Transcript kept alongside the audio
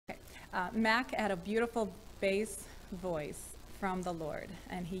Mac had a beautiful bass voice from the Lord,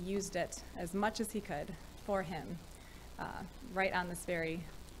 and he used it as much as he could for him right on this very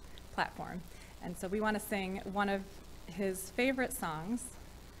platform. And so we want to sing one of his favorite songs,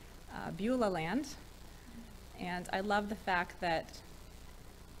 Beulah Land. And I love the fact that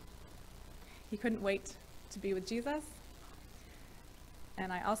he couldn't wait to be with Jesus.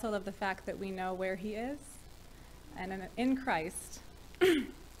 And I also love the fact that we know where he is. And in Christ,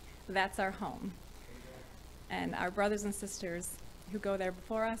 that's our home. And our brothers and sisters who go there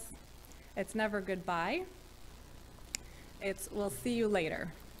before us, it's never goodbye. It's we'll see you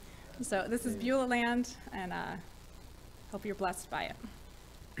later. So this is Beulah Land, and hope you're blessed by it.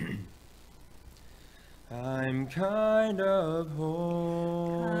 I'm kind of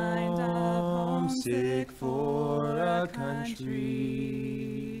homesick for a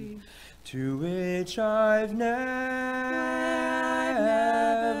country to which I've never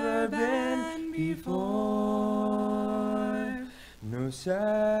been before. No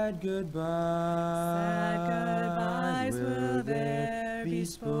sad goodbyes will there be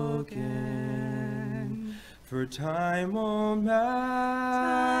spoken, for time won't matter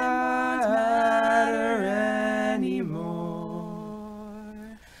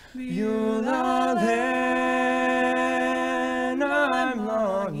anymore. Beulah Land, I'm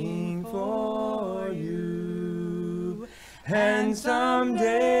longing for you, and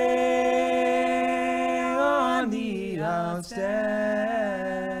someday on the outstand,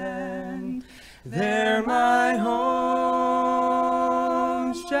 there my home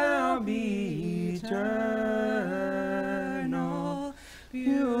shall be eternal.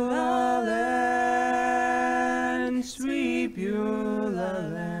 Beulah Land, sweet Beulah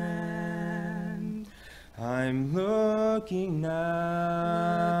Land. I'm looking now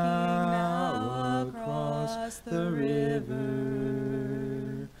across the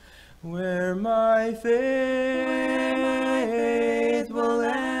river, where my faith will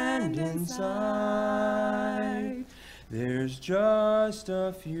land in sight. There's just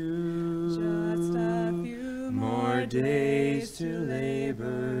a few more days to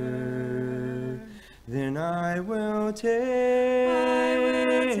labor, then I will take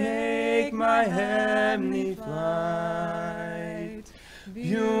my heavenly flight.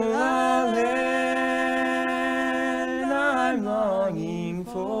 Beulah Land, I'm longing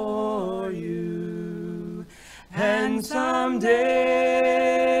for you, and someday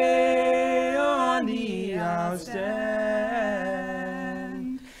on the outstand,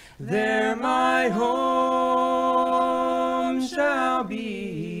 there my home shall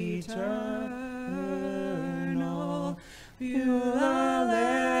be eternal. Beulah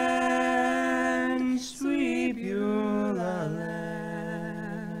Land, sweet Beulah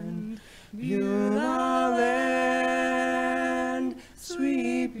Land. Beulah Land,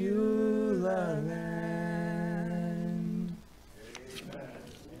 sweet Beulah Land.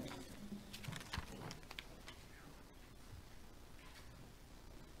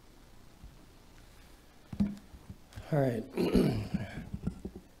 All right.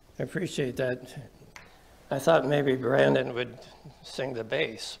 I appreciate that. I thought maybe Brandon would sing the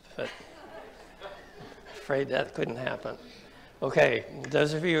bass, but afraid that couldn't happen. Okay,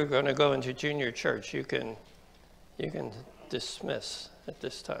 those of you who are going to go into junior church, you can dismiss at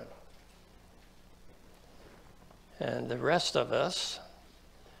this time. And the rest of us,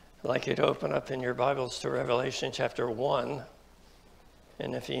 I'd like you to open up in your Bibles to Revelation chapter 1.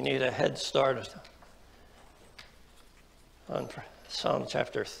 And if you need a head start on Psalm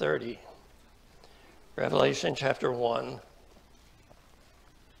chapter 30, Revelation chapter 1.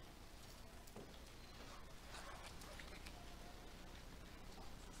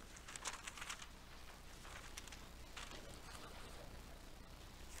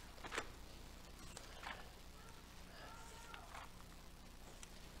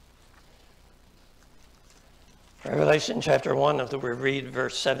 Revelation chapter 1, we read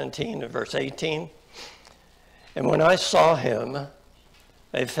verse 17 and verse 18. And when I saw him,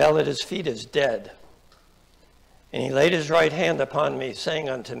 I fell at his feet as dead. And he laid his right hand upon me, saying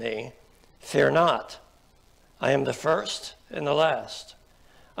unto me, Fear not, I am the first and the last.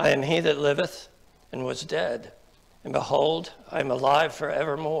 I am he that liveth and was dead. And behold, I am alive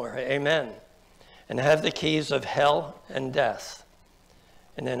forevermore. Amen. And have the keys of hell and death.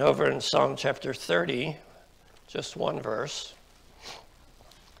 And then over in Psalm chapter 30, just one verse.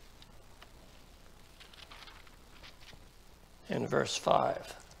 In verse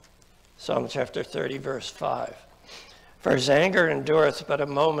 5. Psalm chapter 30, verse 5. For his anger endureth but a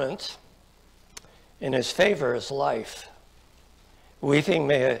moment, in his favor is life. Weeping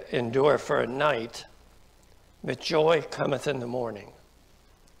may endure for a night, but joy cometh in the morning.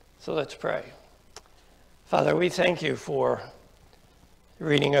 So let's pray. Father, we thank you for the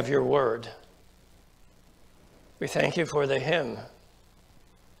reading of your word. We thank you for the hymn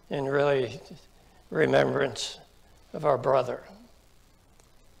in really remembrance of our brother.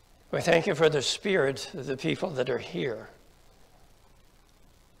 We thank you for the spirit of the people that are here.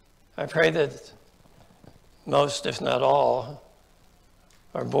 I pray that most, if not all,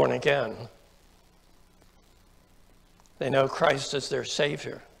 are born again. They know Christ as their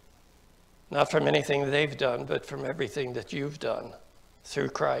Savior, not from anything they've done, but from everything that you've done through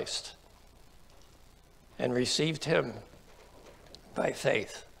Christ, and received him by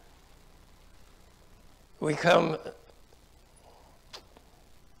faith. We come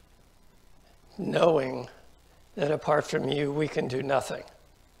knowing that apart from you, we can do nothing.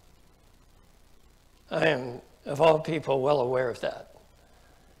 I am, of all people, well aware of that.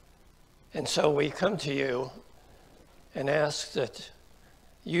 And so we come to you and ask that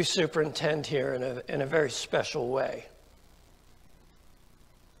you superintend here in a very special way.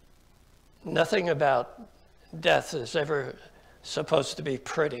 Nothing about death is ever supposed to be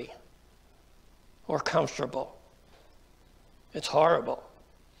pretty or comfortable. It's horrible.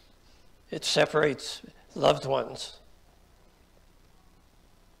 It separates loved ones.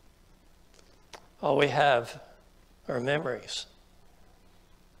 All we have are memories.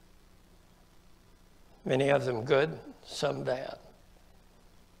 Many of them good, some bad.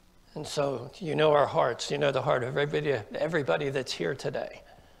 And so you know our hearts. You know the heart of everybody that's here today.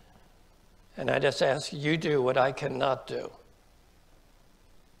 And I just ask you do what I cannot do.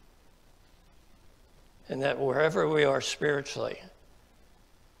 And that wherever we are spiritually,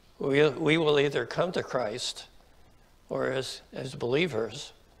 we will either come to Christ or as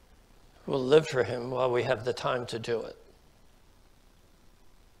believers, we'll live for him while we have the time to do it.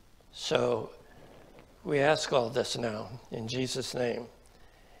 So we ask all this now in Jesus' name.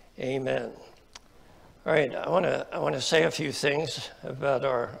 Amen. All right, I want to say a few things about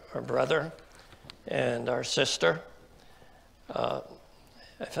our brother and our sister. I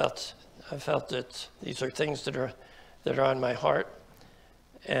felt that these are things that are on my heart,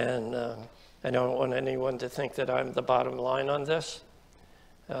 and I don't want anyone to think that I'm the bottom line on this.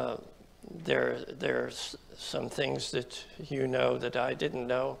 There's some things that you know that I didn't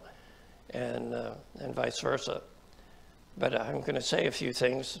know, and vice versa. But I'm going to say a few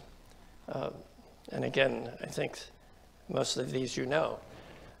things. And again, I think most of these you know.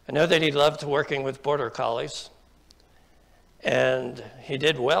 I know that he loved working with border collies, and he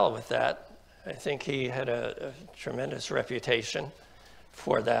did well with that. I think he had a tremendous reputation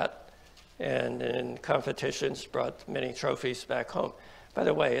for that, and in competitions brought many trophies back home. By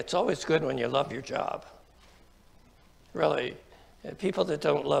the way, it's always good when you love your job. Really, people that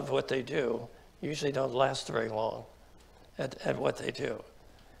don't love what they do usually don't last very long at what they do.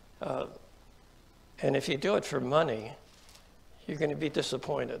 And if you do it for money, you're going to be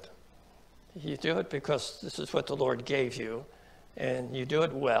disappointed. You do it because this is what the Lord gave you, and you do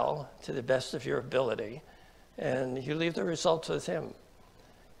it well to the best of your ability, and you leave the results with him.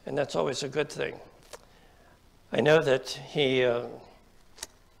 And that's always a good thing. I know that he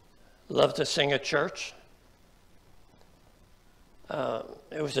loved to sing at church.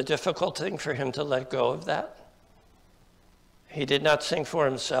 It was a difficult thing for him to let go of that. He did not sing for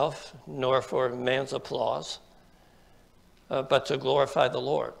himself, nor for man's applause, but to glorify the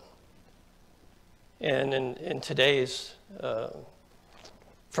Lord. And in today's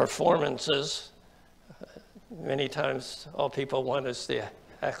performances, many times all people want is the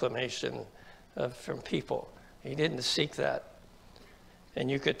acclamation from people. He didn't seek that, and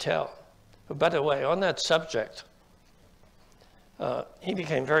you could tell. But by the way, on that subject, he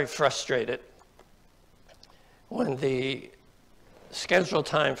became very frustrated when the scheduled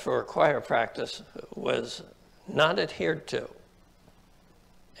time for choir practice was not adhered to.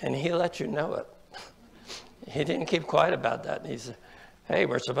 And he let you know it. He didn't keep quiet about that. He said, hey,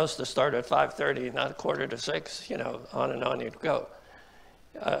 we're supposed to start at 5:30, not 5:45, you know, on and on you'd go.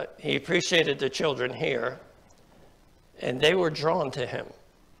 He appreciated the children here, and they were drawn to him.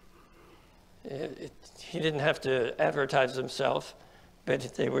 He didn't have to advertise himself,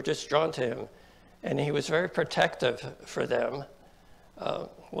 but they were just drawn to him. And he was very protective for them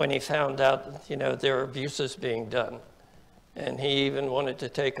when he found out, you know, there were abuses being done. And he even wanted to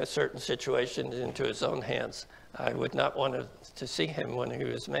take a certain situation into his own hands. I would not want to see him when he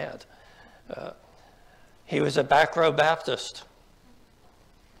was mad. He was a back row Baptist.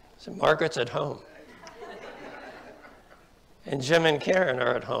 So Margaret's at home. And Jim and Karen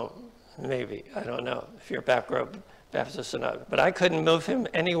are at home, maybe. I don't know if you're back row Baptist or not. But I couldn't move him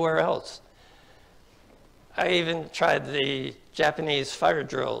anywhere else. I even tried the Japanese fire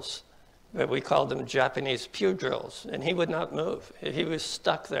drills, but we called them Japanese pew drills, and he would not move. He was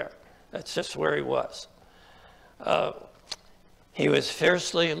stuck there. That's just where he was. He was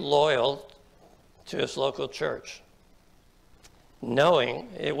fiercely loyal to his local church, knowing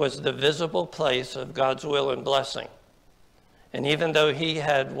it was the visible place of God's will and blessing. And even though he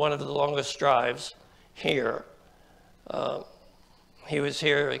had one of the longest drives here, he was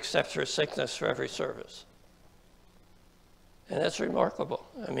here except for sickness for every service. And that's remarkable.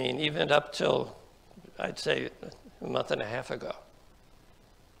 I mean, even up till, I'd say, a month and a half ago.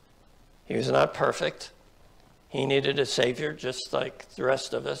 He was not perfect. He needed a Savior just like the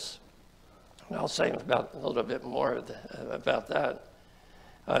rest of us. And I'll say a little bit more about that.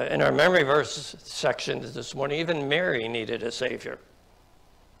 In our memory verse section this morning, even Mary needed a Savior.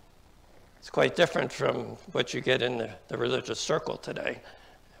 It's quite different from what you get in the religious circle today,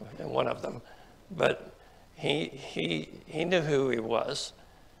 in one of them. But he knew who he was,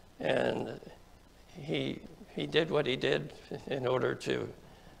 and he did what he did in order to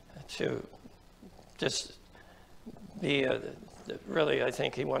just be really, I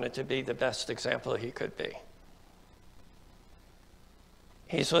think he wanted to be the best example he could be.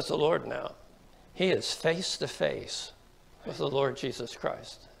 He's with the Lord now. He is face to face with the Lord Jesus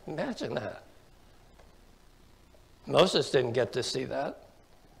Christ. Imagine that. Moses didn't get to see that.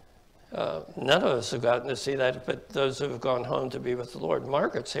 None of us have gotten to see that, but those who have gone home to be with the Lord.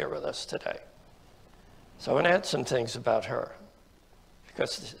 Margaret's here with us today. So I want to add some things about her,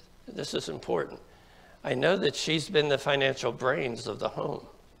 because this is important. I know that she's been the financial brains of the home.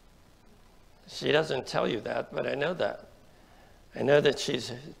 She doesn't tell you that, but I know that. I know that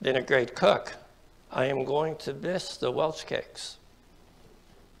she's been a great cook. I am going to miss the Welch cakes.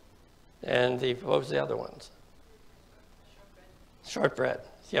 And what was the other ones? Shortbread.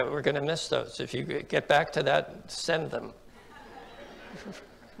 Yeah, we're going to miss those. If you get back to that, send them.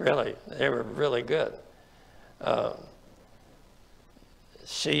 Really, they were really good. And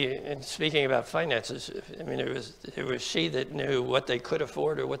speaking about finances, I mean, it was she that knew what they could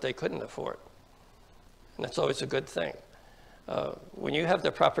afford or what they couldn't afford. And that's always a good thing. When you have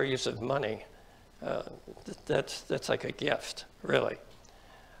the proper use of money, that's like a gift, really.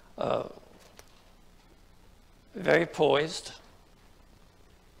 Very poised,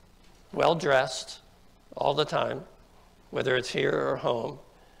 well-dressed all the time, whether it's here or home.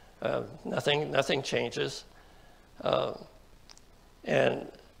 Nothing changes. And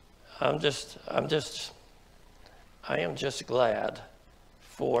I am just glad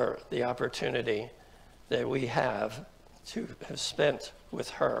for the opportunity that we have to have spent with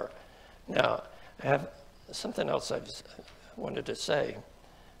her. Now, I have something else I wanted to say,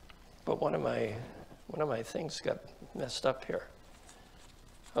 but one of my things got messed up here.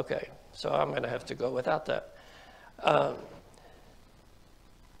 Okay, so I'm going to have to go without that.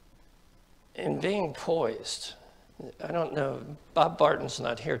 In being poised, I don't know, Bob Barton's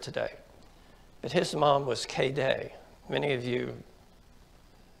not here today, but his mom was Kay Day. Many of you,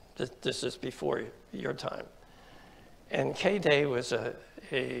 this is before your time. And Kay Day was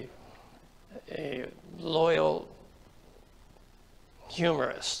a loyal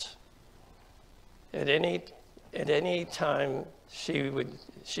humorist. At any time she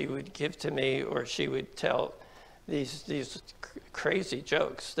would give to me, or she would tell these crazy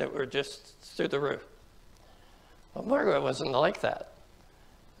jokes that were just through the roof. Well, Margaret wasn't like that.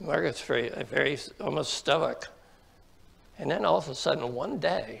 Margaret's very almost stoic. And then all of a sudden, one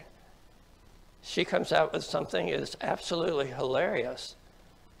day, she comes out with something that is absolutely hilarious,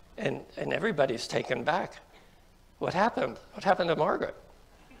 and everybody's taken back. What happened? What happened to Margaret?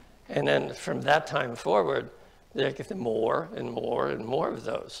 And then from that time forward, they get more and more and more of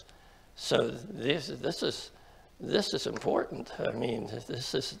those. So this is important. I mean,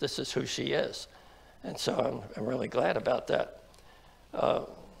 this is who she is, and so I'm really glad about that.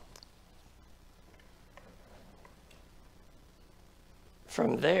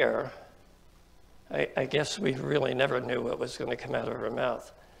 From there, I guess we really never knew what was going to come out of her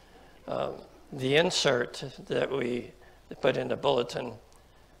mouth. The insert that we put in the bulletin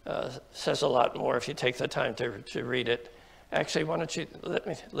says a lot more if you take the time to read it. Actually, why don't you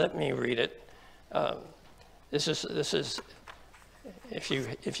let me read it? This is if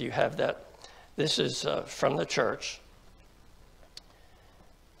you have that. This is from the church.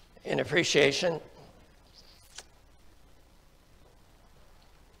 In appreciation.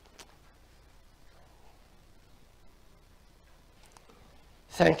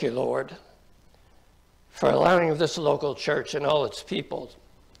 Thank you, Lord, for allowing this local church and all its people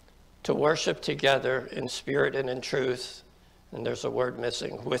to worship together in spirit and in truth, and there's a word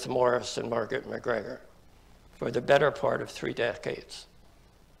missing, with Morris and Margaret McGregor. for the better part of 3 decades.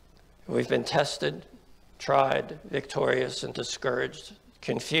 We've been tested, tried, victorious, and discouraged,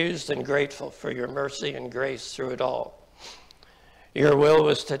 confused and grateful for your mercy and grace through it all. Your will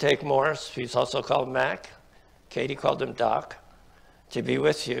was to take Morris, he's also called Mac, Katie called him Doc, to be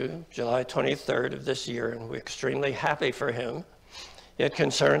with you July 23rd of this year, and we're extremely happy for him, yet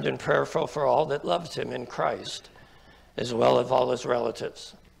concerned and prayerful for all that loved him in Christ, as well as all his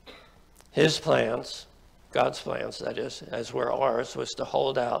relatives. His plans, God's plans, that is, as were ours, was to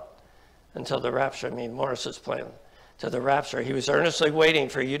hold out until the rapture. I mean, Morris's plan, to the rapture. He was earnestly waiting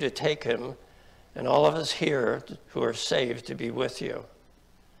for you to take him and all of us here who are saved to be with you.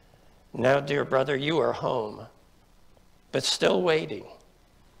 Now, dear brother, you are home, but still waiting,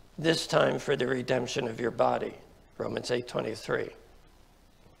 this time for the redemption of your body, Romans 8:23.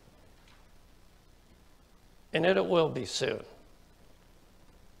 And it will be soon.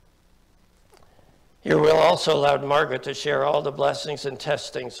 Your will also allowed Margaret to share all the blessings and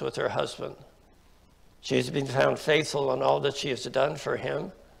testings with her husband. She has been found faithful in all that she has done for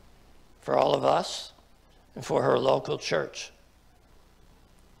him, for all of us, and for her local church.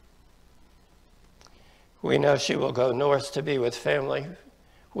 We know she will go north to be with family.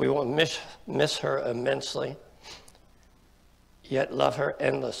 We will miss her immensely, yet love her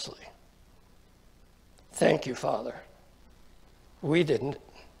endlessly. Thank you, Father. We did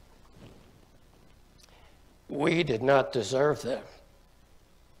not deserve them,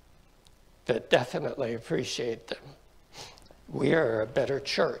 but definitely appreciate them. We are a better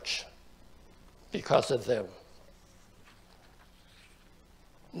church because of them.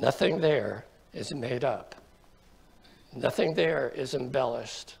 Nothing there is made up. Nothing there is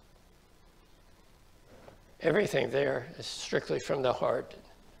embellished. Everything there is strictly from the heart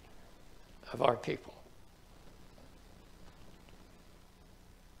of our people.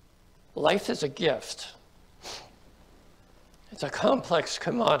 Life is a gift. It's a complex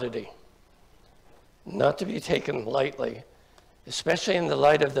commodity, not to be taken lightly, especially in the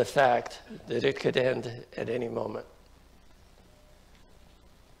light of the fact that it could end at any moment.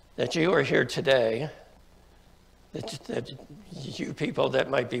 That you are here today, that you people that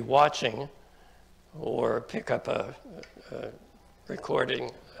might be watching or pick up a recording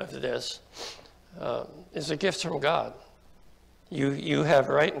of this is a gift from God. You have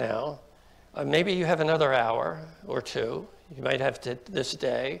right now, maybe you have another hour or two, you might have this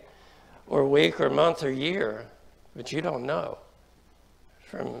day, or week, or month, or year, but you don't know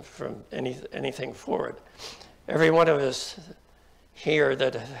from anything forward. Every one of us here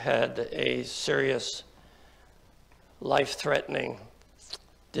that had a serious life-threatening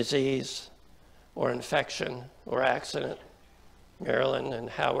disease or infection or accident, Marilyn and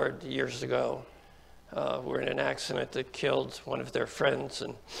Howard years ago were in an accident that killed one of their friends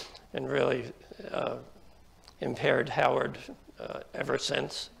and really impaired Howard ever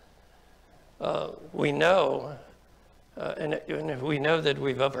since. We know, and we know that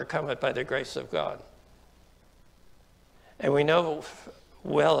we've overcome it by the grace of God. And we know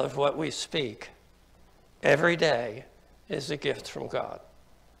well of what we speak every day is a gift from God.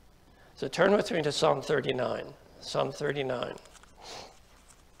 So turn with me to Psalm 39. Psalm 39.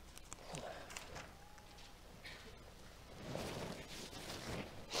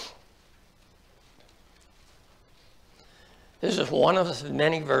 This is one of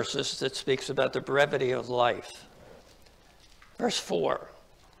many verses that speaks about the brevity of life. Verse 4,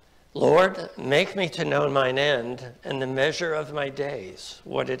 Lord, make me to know mine end and the measure of my days,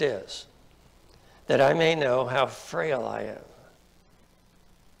 what it is, that I may know how frail I am.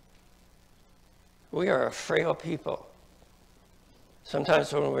 We are a frail people.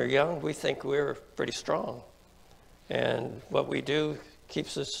 Sometimes when we're young, we think we're pretty strong. And what we do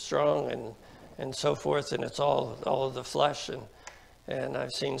keeps us strong and so forth, and it's all of the flesh. And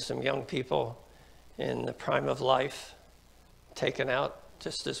I've seen some young people in the prime of life taken out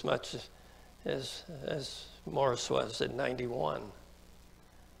just as much as Morris was at 91.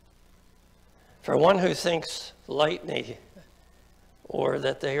 For one who thinks lightly or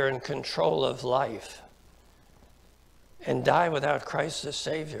that they are in control of life and die without Christ as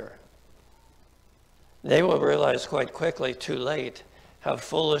Savior, they will realize quite quickly, too late, how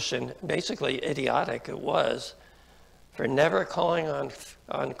foolish and basically idiotic it was for never calling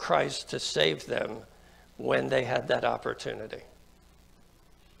on Christ to save them when they had that opportunity.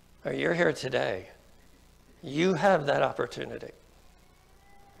 Or you're here today. You have that opportunity.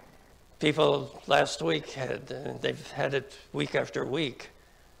 People last week they've had it week after week,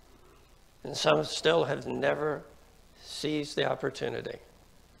 and some still have never seized the opportunity.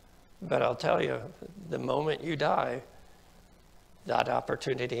 But I'll tell you, the moment you die, that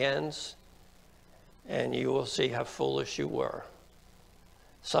opportunity ends, and you will see how foolish you were.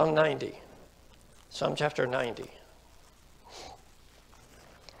 Psalm 90, Psalm chapter 90.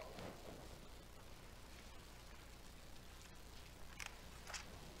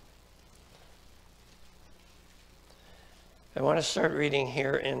 I want to start reading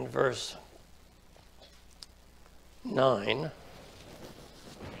here in verse 9.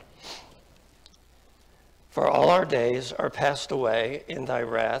 For all our days are passed away in thy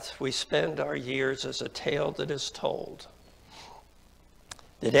wrath. We spend our years as a tale that is told.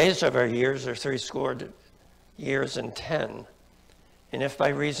 The days of our years are 60 years and 10. And if by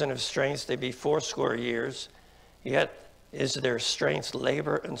reason of strength they be 80 years, yet is their strength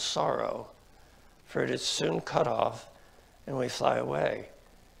labor and sorrow, for it is soon cut off, and we fly away.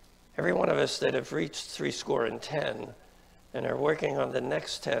 Every one of us that have reached 70 and are working on the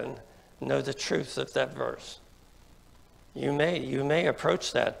next 10 know the truth of that verse. You may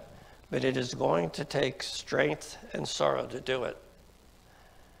approach that, but it is going to take strength and sorrow to do it.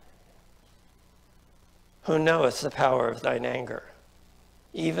 Who knoweth the power of thine anger?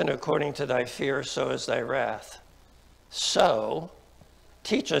 Even according to thy fear, so is thy wrath. So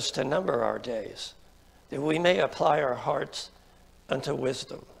teach us to number our days, that we may apply our hearts unto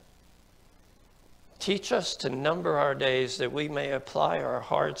wisdom. Teach us to number our days, that we may apply our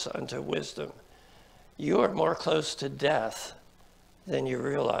hearts unto wisdom. You are more close to death than you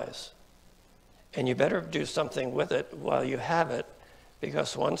realize. And you better do something with it while you have it,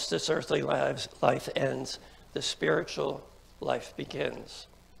 because once this earthly life ends, the spiritual life begins.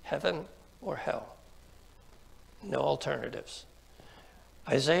 Heaven or hell. No alternatives.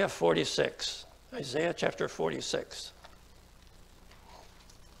 Isaiah 46. Isaiah chapter 46.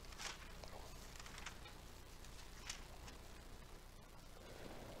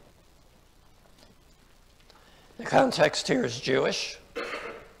 The context here is Jewish.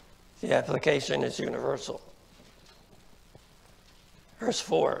 The application is universal. Verse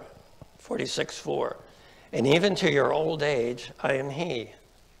 4, 46:4. And even to your old age I am he,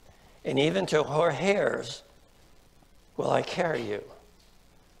 and even to her hairs will I carry you.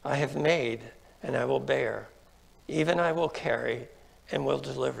 I have made, and I will bear. Even I will carry, and will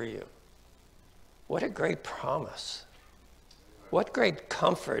deliver you. What a great promise. What great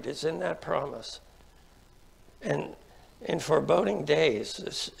comfort is in that promise. And in foreboding days,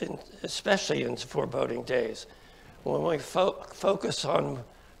 especially in foreboding days, when we focus on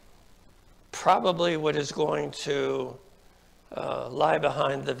probably what is going to lie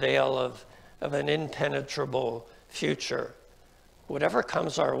behind the veil of an impenetrable future, whatever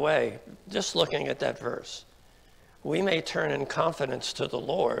comes our way, just looking at that verse, we may turn in confidence to the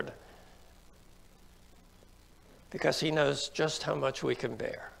Lord because he knows just how much we can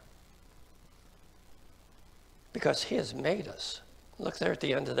bear. Because he has made us. Look there at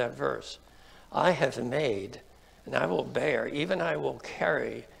the end of that verse. I have made, and I will bear, even I will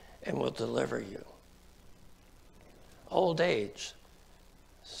carry, and will deliver you. Old age,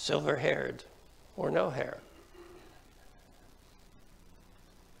 silver-haired, or no hair.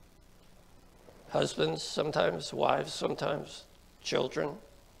 Husbands sometimes, wives sometimes, children,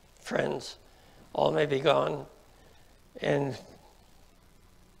 friends, all may be gone. And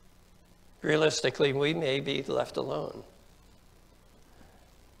realistically, we may be left alone.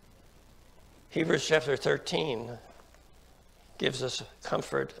 Hebrews chapter 13 gives us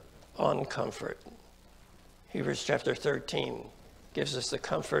comfort on comfort. Hebrews chapter 13 gives us the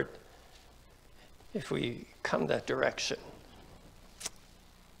comfort if we come that direction.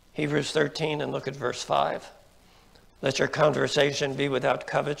 Hebrews 13, and look at verse 5. Let your conversation be without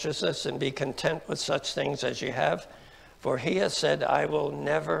covetousness, and be content with such things as you have. For he has said, I will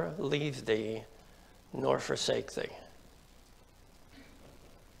never leave thee nor forsake thee.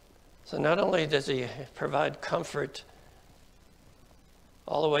 So not only does he provide comfort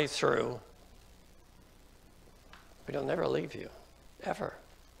all the way through, but he'll never leave you, ever.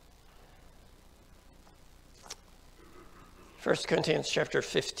 1 Corinthians chapter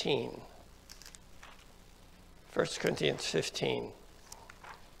 15. 1 Corinthians 15.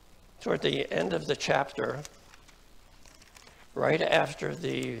 Toward the end of the chapter, right after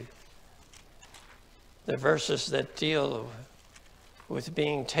the verses that deal with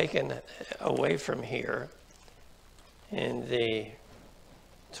being taken away from here in the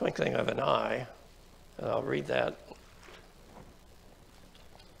twinkling of an eye, and I'll read that.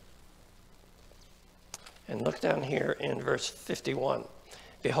 And look down here in verse 51.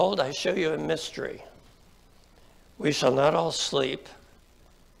 Behold, I show you a mystery. We shall not all sleep,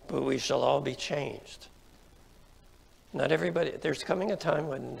 but we shall all be changed. Not everybody, there's coming a time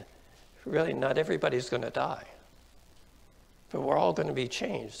when really not everybody's going to die. but we're all going to be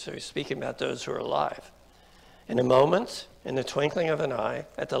changed. So he's speaking about those who are alive. In a moment, in the twinkling of an eye,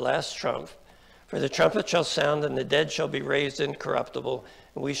 at the last trump, for the trumpet shall sound, and the dead shall be raised incorruptible,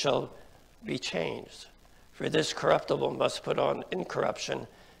 and we shall be changed. For this corruptible must put on incorruption,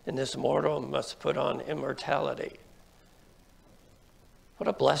 and this mortal must put on immortality. What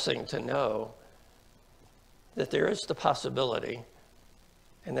a blessing to know that there is the possibility,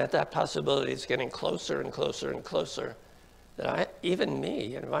 and that possibility is getting closer and closer and closer, that even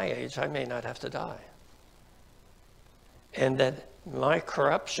me, at my age, I may not have to die. And that my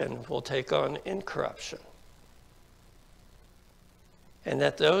corruption will take on incorruption. And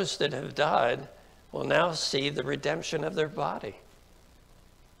that those that have died will now see the redemption of their body.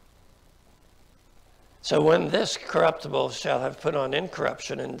 So when this corruptible shall have put on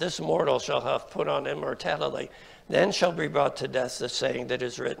incorruption, and this mortal shall have put on immortality, then shall be brought to death the saying that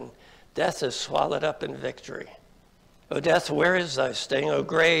is written, death is swallowed up in victory. O death, where is thy sting? O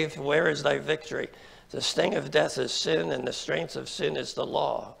grave, where is thy victory? The sting of death is sin, and the strength of sin is the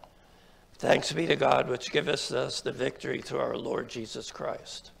law. Thanks be to God, which giveth us the victory through our Lord Jesus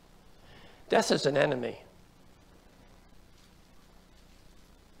Christ. Death is an enemy.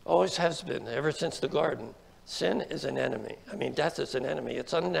 Always has been, ever since the garden. Sin is an enemy. I mean, death is an enemy.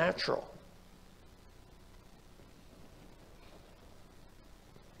 It's unnatural.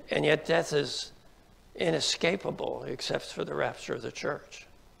 And yet death is inescapable except for the rapture of the church.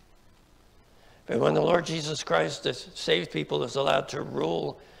 But when the Lord Jesus Christ, the saved people, is allowed to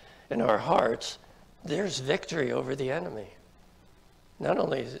rule in our hearts, there's victory over the enemy. Not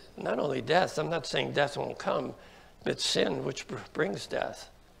only death, I'm not saying death won't come, but sin, which brings death.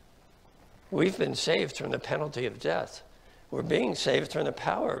 We've been saved from the penalty of death. We're being saved from the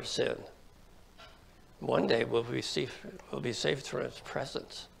power of sin. One day we'll be saved from its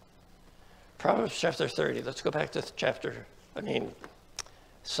presence. Proverbs chapter 30. Let's go back to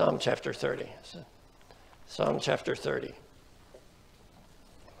Psalm chapter 30. Psalm chapter 30.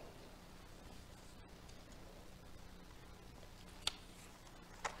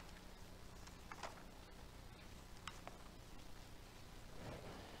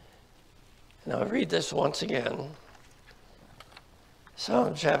 And I'll read this once again.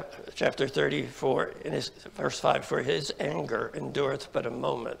 Psalm chapter 34, verse 5, for his anger endureth but a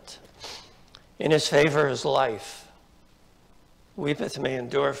moment. In his favor is life. Weepeth may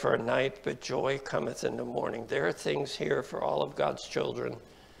endure for a night, but joy cometh in the morning. There are things here for all of God's children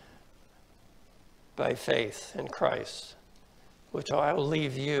by faith in Christ, which I will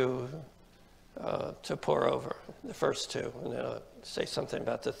leave you to pour over, the first two, and then I'll say something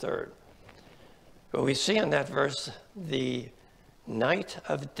about the third. But we see in that verse the night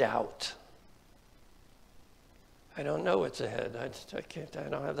of doubt. I don't know what's ahead. I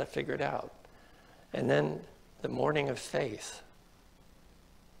don't have that figured out. And then the morning of faith.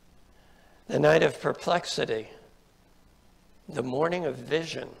 The night of perplexity. The morning of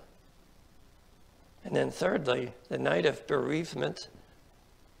vision. And then thirdly, the night of bereavement.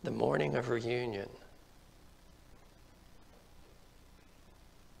 The morning of reunion.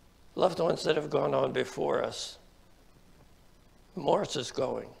 Loved ones that have gone on before us. Morris is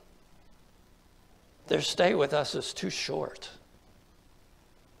going. Their stay with us is too short.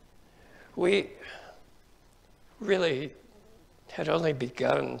 We really had only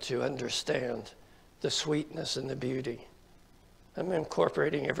begun to understand the sweetness and the beauty. I'm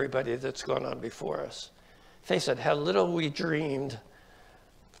incorporating everybody that's gone on before us. Face it, how little we dreamed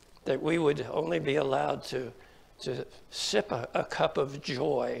that we would only be allowed to sip a cup of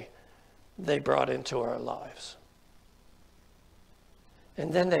joy they brought into our lives.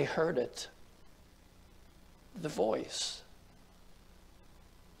 And then they heard it, the voice.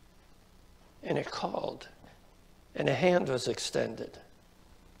 And it called, and a hand was extended.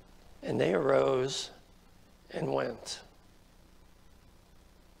 And they arose and went.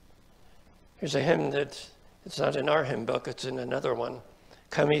 Here's a hymn that, it's not in our hymn book, it's in another one.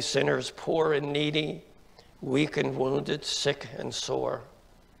 Come ye sinners, poor and needy, weak and wounded, sick and sore.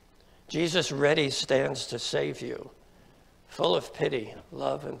 Jesus ready stands to save you, full of pity,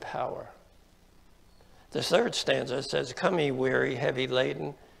 love, and power. The third stanza says, come ye weary, heavy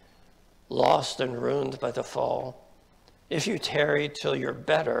laden, lost and ruined by the fall. If you tarry till you're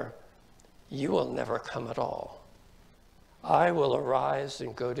better, you will never come at all. I will arise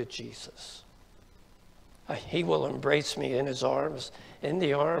and go to Jesus. He will embrace me in his arms, in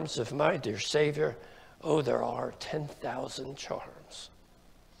the arms of my dear Savior. Oh, there are 10,000 charms.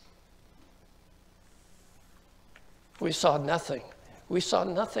 We saw nothing. We saw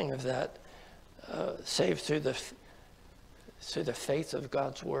nothing of that save through the faith of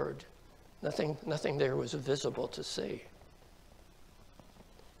God's word. Nothing there was visible to see.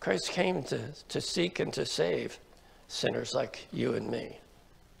 Christ came to seek and to save sinners like you and me.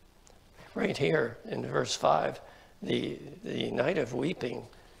 Right here in verse 5, the night of weeping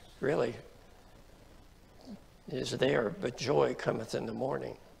really is there, but joy cometh in the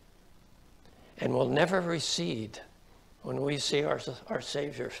morning. And will never recede when we see our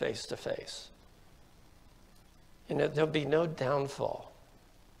Savior face to face. And there'll be no downfall,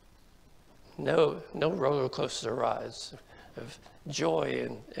 no roller coaster rides of joy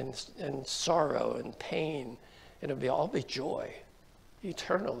and sorrow and pain. It'll all be joy,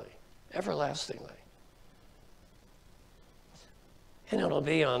 eternally, everlastingly. And it'll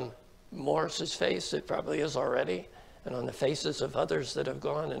be on Morris's face, it probably is already, and on the faces of others that have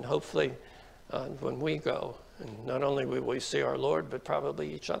gone, and hopefully when we go. And not only will we see our Lord, but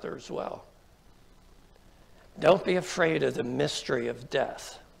probably each other as well. Don't be afraid of the mystery of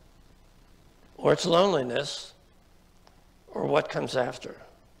death, or its loneliness, or what comes after.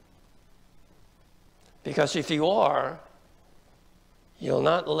 Because if you are, you'll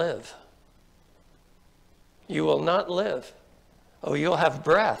not live. You will not live. Oh, you'll have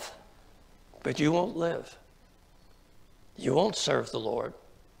breath, but you won't live. You won't serve the Lord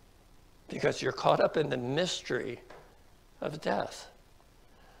because you're caught up in the mystery of death.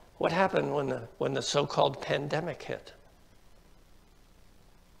 What happened when the so-called pandemic hit?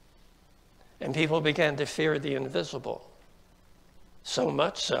 And people began to fear the invisible. So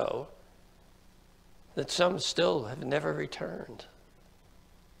much so that some still have never returned.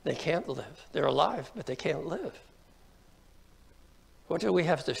 They can't live. They're alive, but they can't live. What do we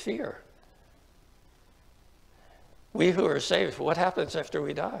have to fear? We who are saved, what happens after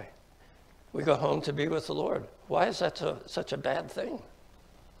we die? We go home to be with the Lord. Why is that such a bad thing?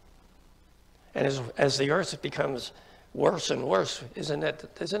 And as the earth becomes worse and worse, isn't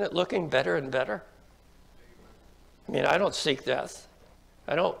it looking better and better? I mean, I don't seek death.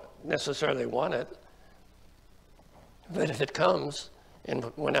 I don't necessarily want it. But if it comes, and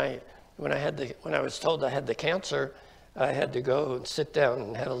when I was told I had the cancer, I had to go and sit down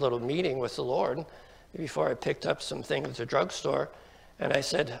and have a little meeting with the Lord before I picked up some things at the drugstore. And I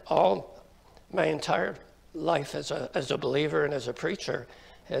said, my entire life as a believer and as a preacher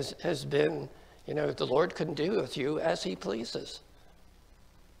has been, the Lord can do with you as he pleases.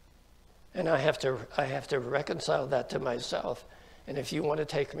 And I have to reconcile that to myself. And if you want to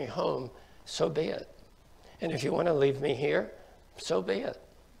take me home, so be it. And if you want to leave me here, so be it.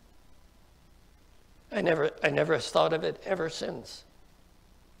 I never thought of it ever since.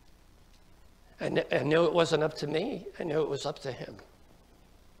 I knew it wasn't up to me. I knew it was up to him.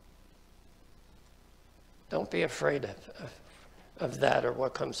 Don't be afraid of that or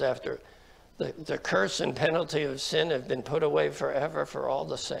what comes after. The curse and penalty of sin have been put away forever for all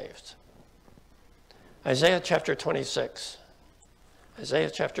the saved. Isaiah chapter 26.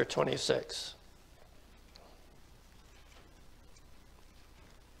 Isaiah chapter 26.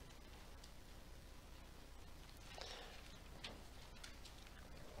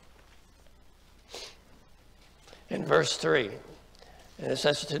 In verse 3, and this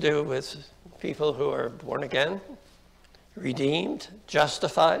has to do with people who are born again, redeemed,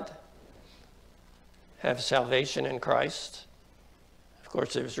 justified, have salvation in Christ. Of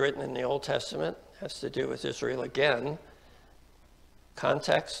course, it was written in the Old Testament, has to do with Israel again.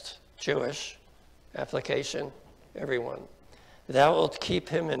 Context, Jewish, application, everyone. Thou wilt keep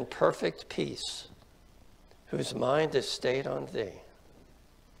him in perfect peace, whose mind is stayed on thee,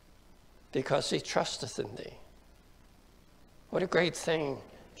 because he trusteth in thee. What a great thing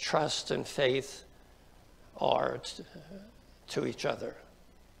trust and faith are to each other.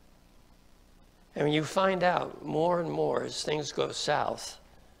 And when you find out more and more as things go south,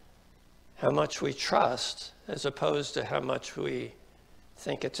 how much we trust as opposed to how much we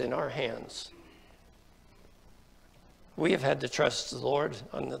think it's in our hands. We have had to trust the Lord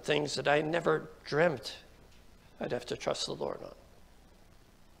on the things that I never dreamt I'd have to trust the Lord on.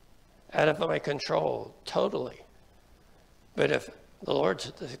 Out of my control, totally. But if the Lord,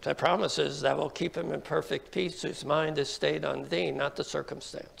 the promise is that will keep him in perfect peace, whose mind is stayed on thee, not the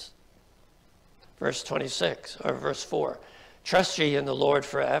circumstance. Verse 26, or verse 4, trust ye in the Lord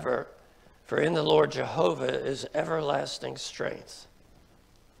forever, for in the Lord Jehovah is everlasting strength.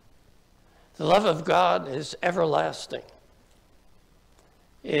 The love of God is everlasting.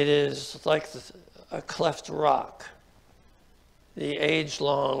 It is like a cleft rock, the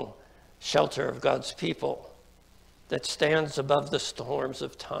age-long shelter of God's people that stands above the storms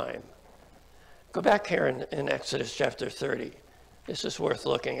of time. Go back here in Exodus chapter 30. This is worth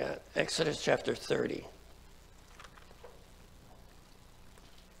looking at. Exodus chapter 30.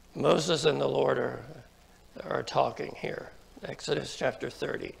 Moses and the Lord are talking here. Exodus chapter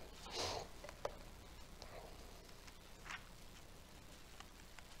 30.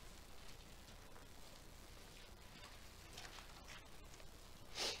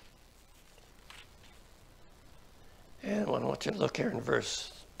 And I want you to look here in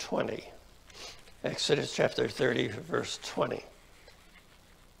verse 20. Exodus chapter 30, verse 20.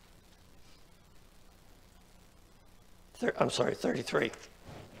 I'm sorry, 33.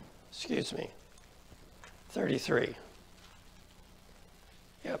 Excuse me. 33.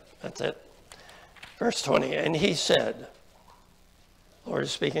 Yep, that's it. Verse 20, and he said, Lord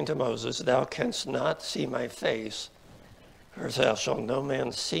is speaking to Moses, thou canst not see my face, for thou shalt no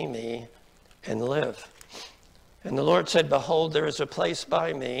man see me and live. And the Lord said, behold, there is a place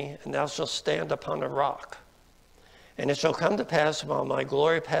by me, and thou shalt stand upon a rock. And it shall come to pass while my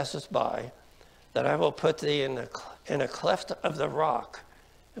glory passes by, that I will put thee in a cleft of the rock,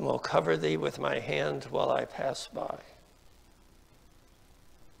 and will cover thee with my hand while I pass by.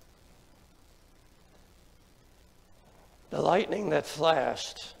 The lightning that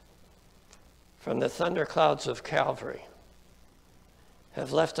flashed from the thunderclouds of Calvary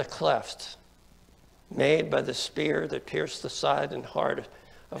have left a cleft made by the spear that pierced the side and heart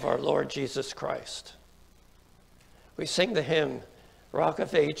of our Lord Jesus Christ. We sing the hymn, Rock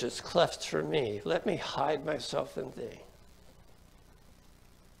of Ages, cleft for me, let me hide myself in thee.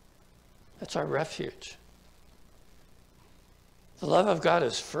 That's our refuge. The love of God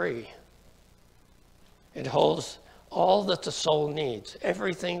is free. It holds all that the soul needs.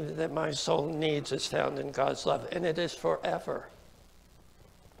 Everything that my soul needs is found in God's love, and it is forever.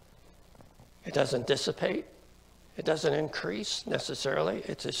 It doesn't dissipate. It doesn't increase necessarily.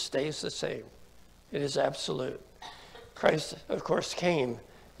 It just stays the same. It is absolute. Christ, of course, came,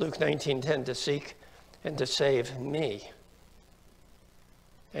 Luke 19:10, to seek and to save me.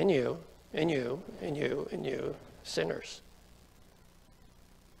 And you, and you, and you, and you, sinners.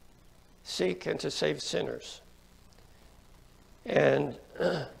 Seek and to save sinners. And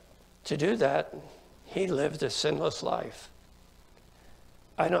to do that, he lived a sinless life.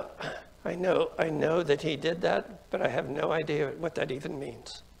 I know that he did that, but I have no idea what that even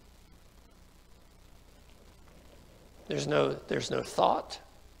means. There's no thought,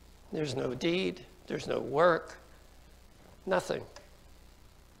 there's no deed, there's no work, nothing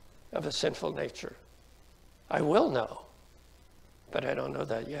of a sinful nature. I will know, but I don't know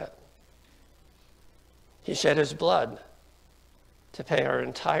that yet. He shed his blood to pay our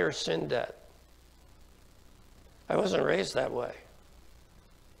entire sin debt. I wasn't raised that way.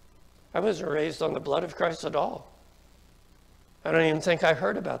 I wasn't raised on the blood of Christ at all. I don't even think I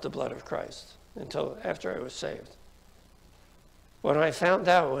heard about the blood of Christ until after I was saved. When I found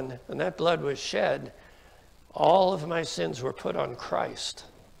out when that blood was shed, all of my sins were put on Christ.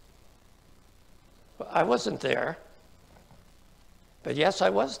 I wasn't there, but yes, I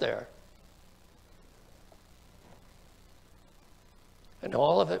was there. And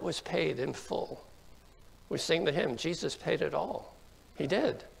all of it was paid in full. We sing the hymn, Jesus paid it all. He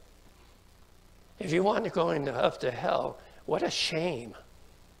did. If you want to go up to hell, what a shame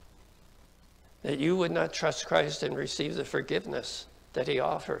that you would not trust Christ and receive the forgiveness that he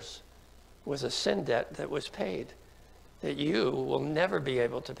offers with a sin debt that was paid, that you will never be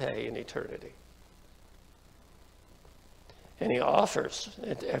able to pay in eternity. And he offers,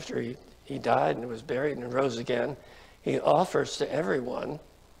 after he died and was buried and rose again, he offers to everyone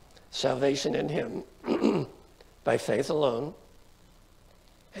salvation in him by faith alone,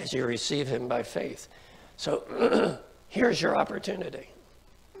 as you receive him by faith. So here's your opportunity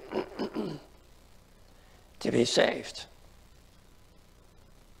to be saved.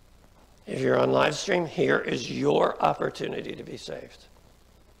 If you're on live stream, here is your opportunity to be saved.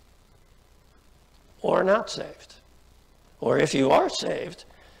 Or not saved. Or if you are saved,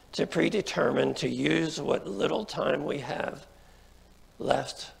 to predetermine to use what little time we have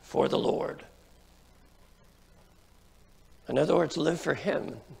left for the Lord. In other words, live for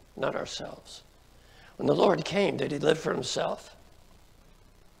him, not ourselves. When the Lord came, did he live for himself?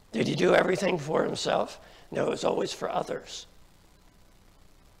 Did he do everything for himself? No, it was always for others.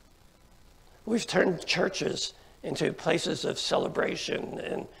 We've turned churches into places of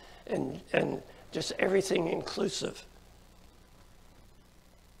celebration and just everything inclusive.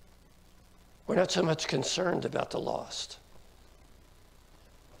 We're not so much concerned about the lost.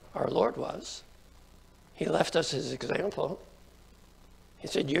 Our Lord was. He left us his example. He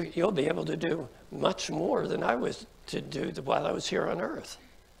said, you'll be able to do much more than I was to do while I was here on earth.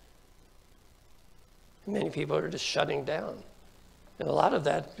 And many people are just shutting down. And a lot of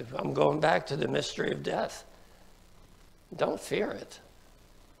that, I'm going back to the mystery of death. Don't fear it.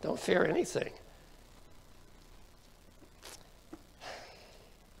 Don't fear anything.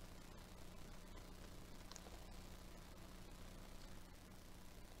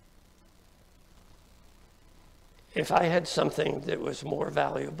 if I had something that was more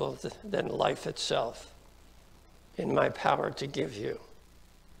valuable than life itself in my power to give you,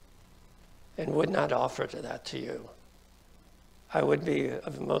 and would not offer that to you, I would be,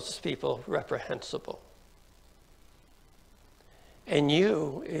 of most people, reprehensible. And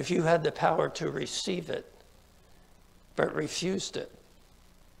you, if you had the power to receive it, but refused it,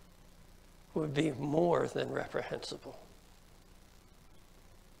 would be more than reprehensible.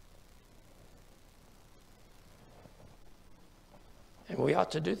 And we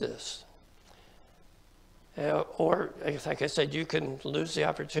ought to do this. Or, like I said, you can lose the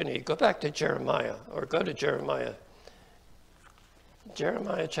opportunity. Go back to Jeremiah, or go to Jeremiah.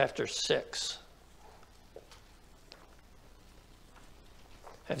 Jeremiah chapter 6.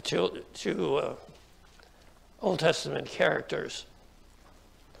 I have two Old Testament characters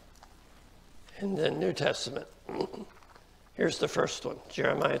in the New Testament. Here's the first one,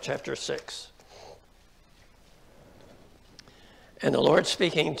 Jeremiah chapter 6. And the Lord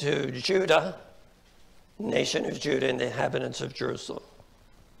speaking to Judah, nation of Judah, and the inhabitants of Jerusalem.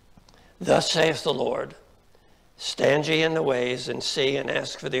 Thus saith the Lord, stand ye in the ways, and see, and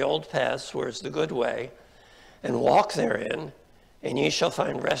ask for the old paths, where is the good way, and walk therein, and ye shall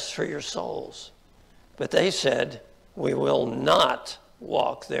find rest for your souls. But they said, we will not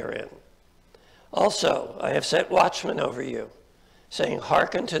walk therein. Also, I have set watchmen over you, saying,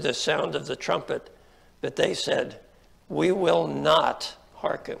 hearken to the sound of the trumpet. But they said, we will not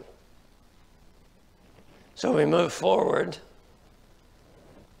hearken. So we move forward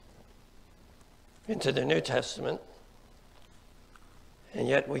into the New Testament, and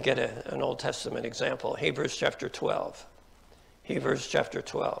yet we get an Old Testament example. Hebrews chapter 12. Hebrews chapter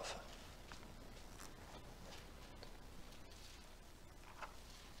 12.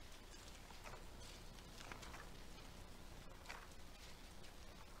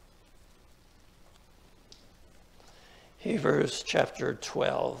 Hebrews chapter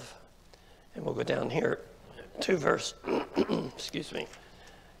 12, and we'll go down here to verse,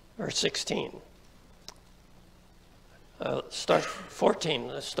 verse 16. Start 14,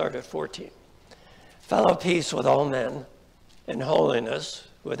 let's start at 14. Follow peace with all men and holiness,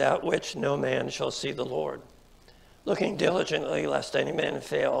 without which no man shall see the Lord. Looking diligently, lest any man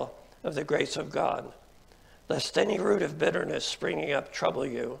fail of the grace of God, lest any root of bitterness springing up trouble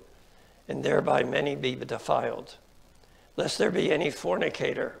you, and thereby many be defiled. Lest there be any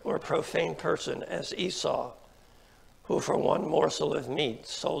fornicator or profane person as Esau, who for one morsel of meat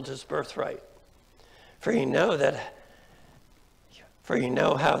sold his birthright. For you know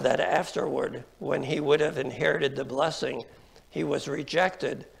how that afterward, when he would have inherited the blessing, he was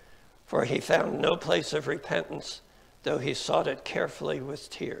rejected, for he found no place of repentance, though he sought it carefully with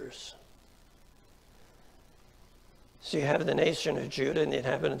tears. So you have the nation of Judah and the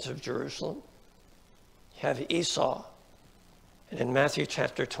inhabitants of Jerusalem. You have Esau. And in Matthew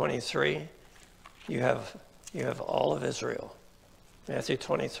chapter 23, you have all of Israel. Matthew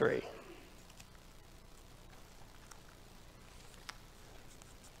 23.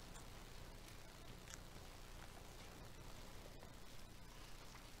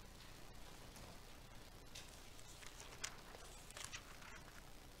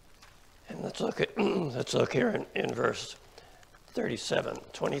 And let's look here in verse 37,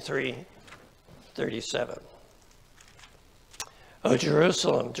 23, 37. O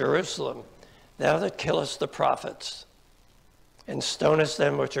Jerusalem, Jerusalem, thou that killest the prophets, and stonest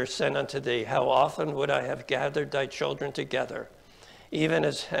them which are sent unto thee, how often would I have gathered thy children together, even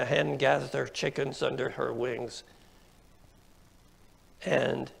as a hen gathereth her chickens under her wings,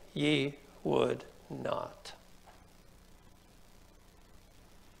 and ye would not.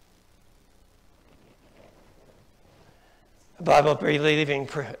 A Bible-believing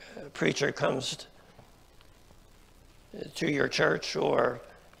preacher comes to your church, or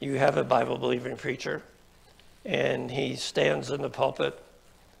you have a Bible-believing preacher, and he stands in the pulpit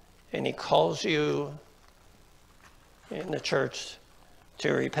and he calls you in the church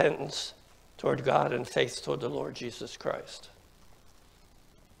to repentance toward God and faith toward the Lord Jesus Christ.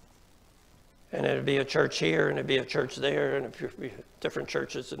 And it'd be a church here, and it'd be a church there, and it'd be different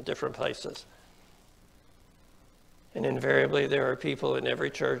churches in different places. And invariably there are people in every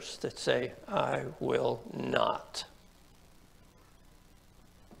church that say, I will not.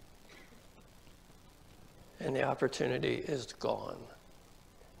 And the opportunity is gone,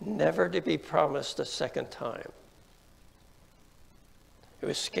 never to be promised a second time. It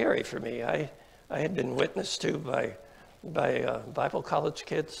was scary for me. I had been witnessed to by Bible college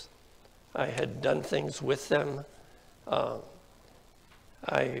kids. I had done things with them.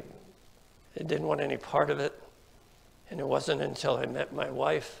 I didn't want any part of it. And it wasn't until I met my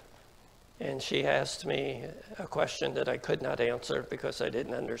wife and she asked me a question that I could not answer because I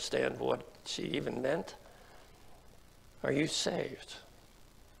didn't understand what she even meant. Are you saved?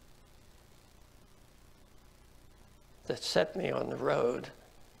 That set me on the road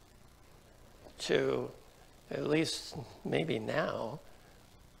to, at least maybe now,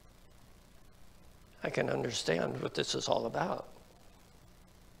 I can understand what this is all about.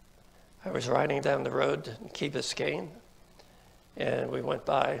 I was riding down the road to Key Biscayne, and we went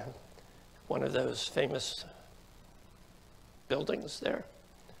by one of those famous buildings there.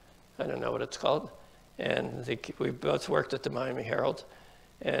 I don't know what it's called. And we both worked at the Miami Herald,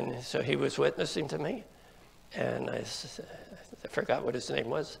 and so he was witnessing to me. And I forgot what his name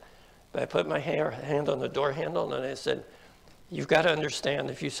was, but I put my hand on the door handle and I said, you've got to understand,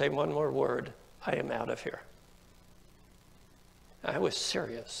 if you say one more word, I am out of here. I was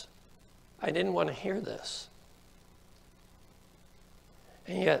serious. I didn't want to hear this.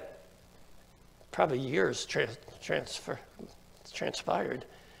 And yet, probably years transpired,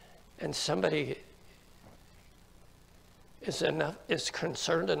 and somebody is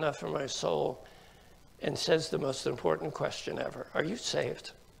concerned enough for my soul and says the most important question ever. Are you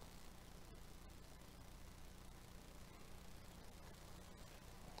saved?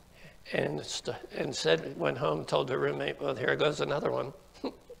 And said, went home, told her roommate, well, here goes another one.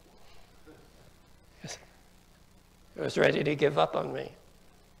 I was ready to give up on me.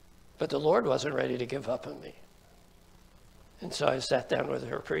 But the Lord wasn't ready to give up on me. And so I sat down with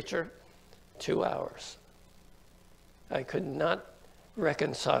her preacher, 2 hours. I could not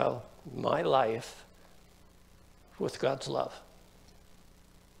reconcile my life with God's love.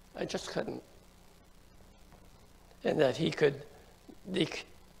 I just couldn't. And that he could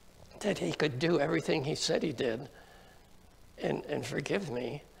do everything he said he did and forgive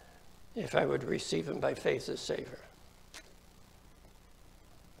me if I would receive him by faith as Savior.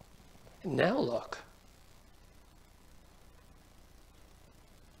 And now look.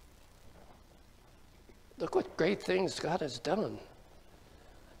 Look what great things God has done.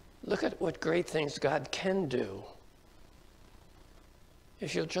 Look at what great things God can do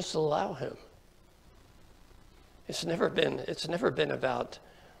if you'll just allow him. It's never been about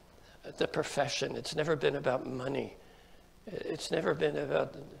the profession. It's never been about money. It's never been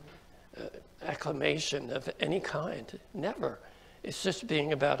about acclamation of any kind. Never. It's just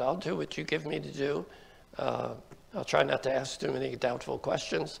being about, I'll do what you give me to do. I'll try not to ask too many doubtful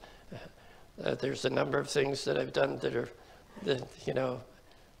questions. There's a number of things that I've done that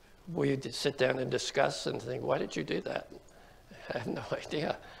we sit down and discuss and think, why did you do that? I have no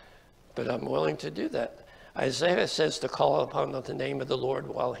idea, but I'm willing to do that. Isaiah says to call upon the name of the Lord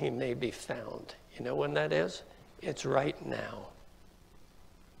while he may be found. You know when that is? It's right now.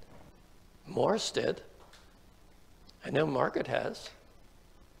 Morris did. I know Margaret has.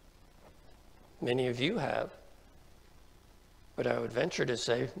 Many of you have. But I would venture to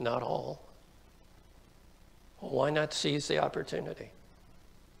say not all. Well, why not seize the opportunity?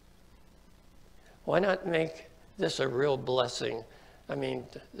 Why not make this a real blessing? I mean,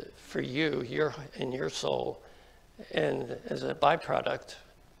 for you, in your soul, and as a byproduct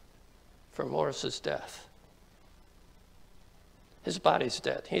for Morris's death. His body's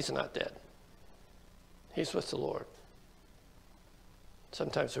dead. He's not dead. He's with the Lord.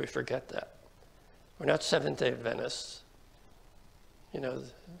 Sometimes we forget that. We're not Seventh-day Adventists.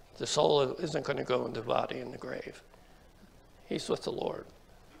 The soul isn't going to go in the body in the grave. He's with the Lord.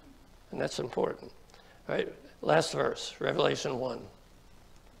 And that's important. All right, last verse, Revelation 1.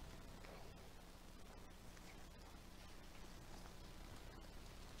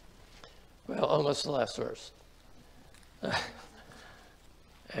 Well, almost the last verse.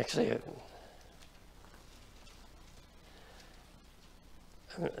 Actually,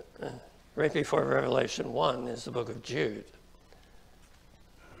 right before Revelation 1 is the book of Jude.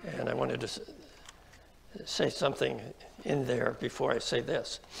 And I wanted to say something in there before I say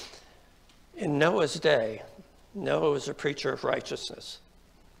this. In Noah's day, Noah was a preacher of righteousness.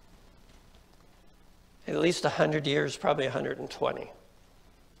 At least 100 years, probably 120.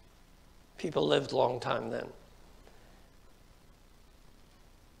 People lived a long time then.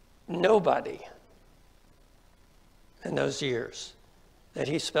 Nobody in those years that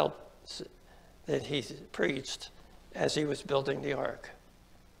he preached as he was building the ark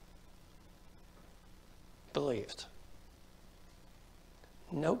believed.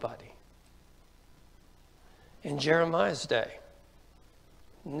 Nobody. In Jeremiah's day,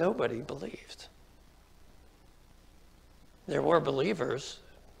 nobody believed. There were believers,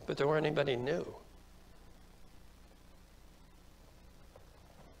 but there weren't anybody new.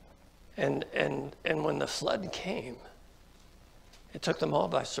 And when the flood came, it took them all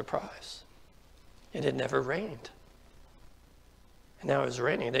by surprise. It had never rained. And now it was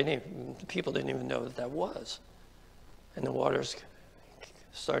raining. The people didn't even know what that was. And the waters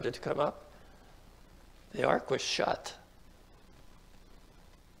started to come up. The ark was shut.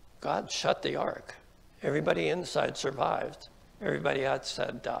 God shut the ark. Everybody inside survived. Everybody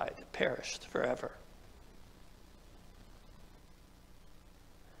outside died, perished forever.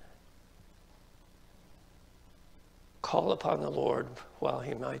 Call upon the Lord while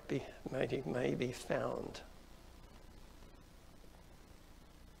he may be found.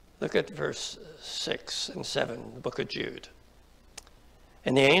 Look at verse 6 and 7, the book of Jude.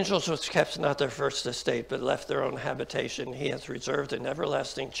 And the angels which kept not their first estate, but left their own habitation, he hath reserved in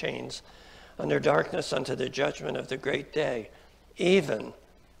everlasting chains under darkness unto the judgment of the great day, even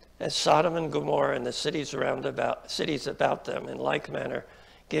as Sodom and Gomorrah and the cities about them in like manner,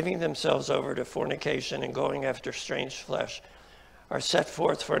 giving themselves over to fornication and going after strange flesh, are set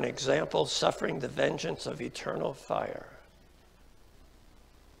forth for an example, suffering the vengeance of eternal fire.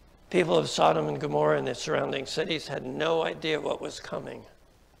 People of Sodom and Gomorrah and the surrounding cities had no idea what was coming.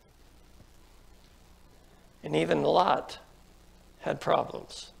 And even Lot had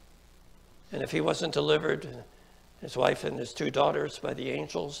problems. And if he wasn't delivered, his wife and his 2 daughters, by the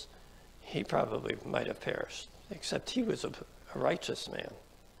angels, he probably might have perished, except he was a righteous man.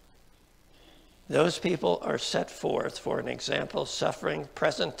 Those people are set forth for an example, suffering,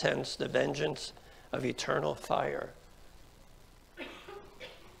 present tense, the vengeance of eternal fire.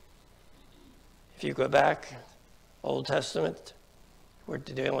 If you go back, Old Testament, we're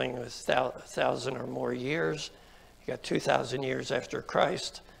dealing with 1,000 or more years. You got 2,000 years after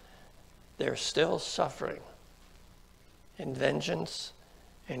Christ. They're still suffering in vengeance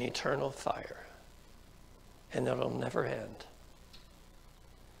and eternal fire. And it'll never end.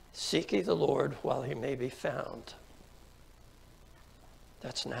 Seek ye the Lord while he may be found.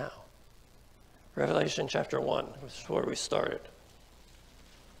 That's now. Revelation chapter 1, which is where we started.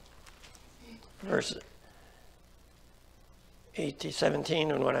 Verse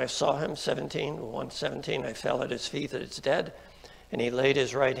 17, and when I saw him, 1:17, I fell at his feet as dead, and he laid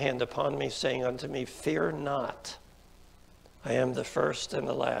his right hand upon me, saying unto me, Fear not, I am the first and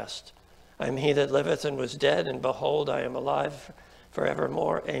the last. I am he that liveth and was dead, and behold, I am alive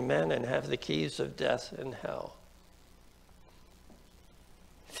forevermore. Amen, and have the keys of death and hell.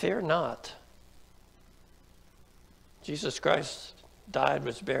 Fear not. Jesus Christ died,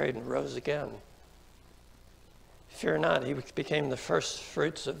 was buried, and rose again. Fear not, he became the first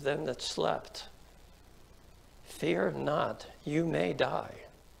fruits of them that slept. Fear not, you may die,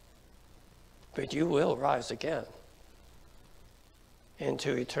 but you will rise again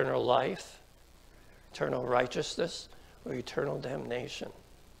into eternal life, eternal righteousness, or eternal damnation.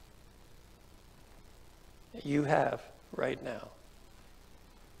 You have right now.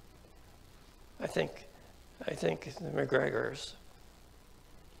 I think the McGregors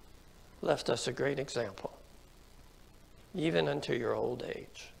left us a great example, even unto your old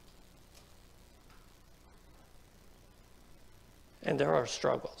age. And there are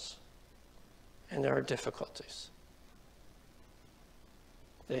struggles, and there are difficulties.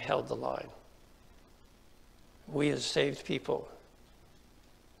 They held the line. We as saved people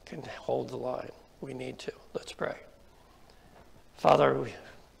can hold the line. We need to. Let's pray. Father,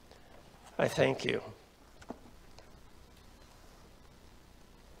 I thank you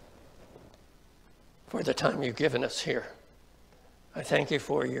for the time you've given us here. I thank you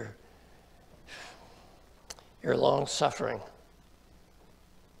for your long suffering,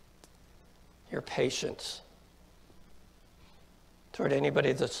 your patience toward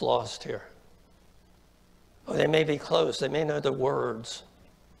anybody that's lost here. Oh, they may be close. They may know the words.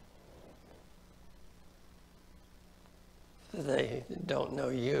 They don't know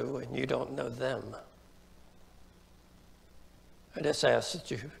you, and you don't know them. I just ask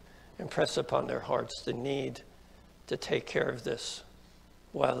that you impress upon their hearts the need to take care of this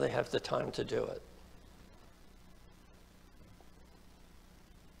while they have the time to do it.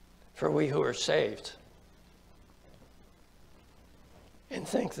 For we who are saved and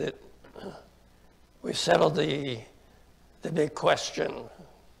think that we've settled the big question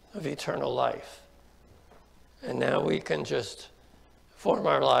of eternal life, and now we can just form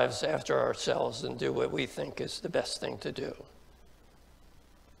our lives after ourselves and do what we think is the best thing to do.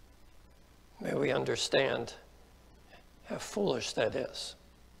 May we understand how foolish that is.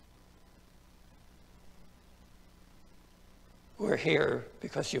 We're here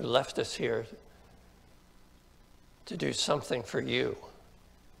because you left us here to do something for you,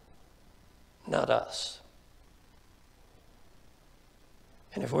 not us.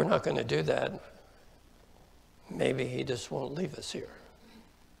 And if we're not going to do that, maybe he just won't leave us here.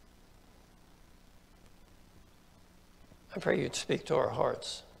 I pray you'd speak to our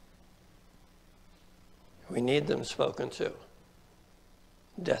hearts. We need them spoken to.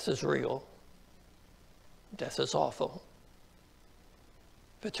 Death is real. Death is awful.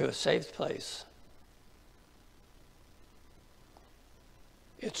 But to a saved place,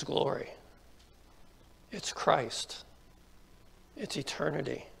 it's glory. It's Christ. It's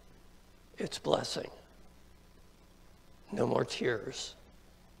eternity. It's blessing. No more tears.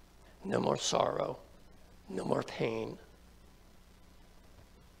 No more sorrow. No more pain.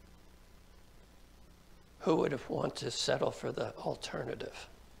 Who would have wanted to settle for the alternative?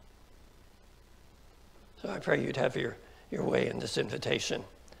 So I pray you'd have your way in this invitation.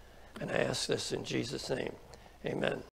 And I ask this in Jesus' name. Amen.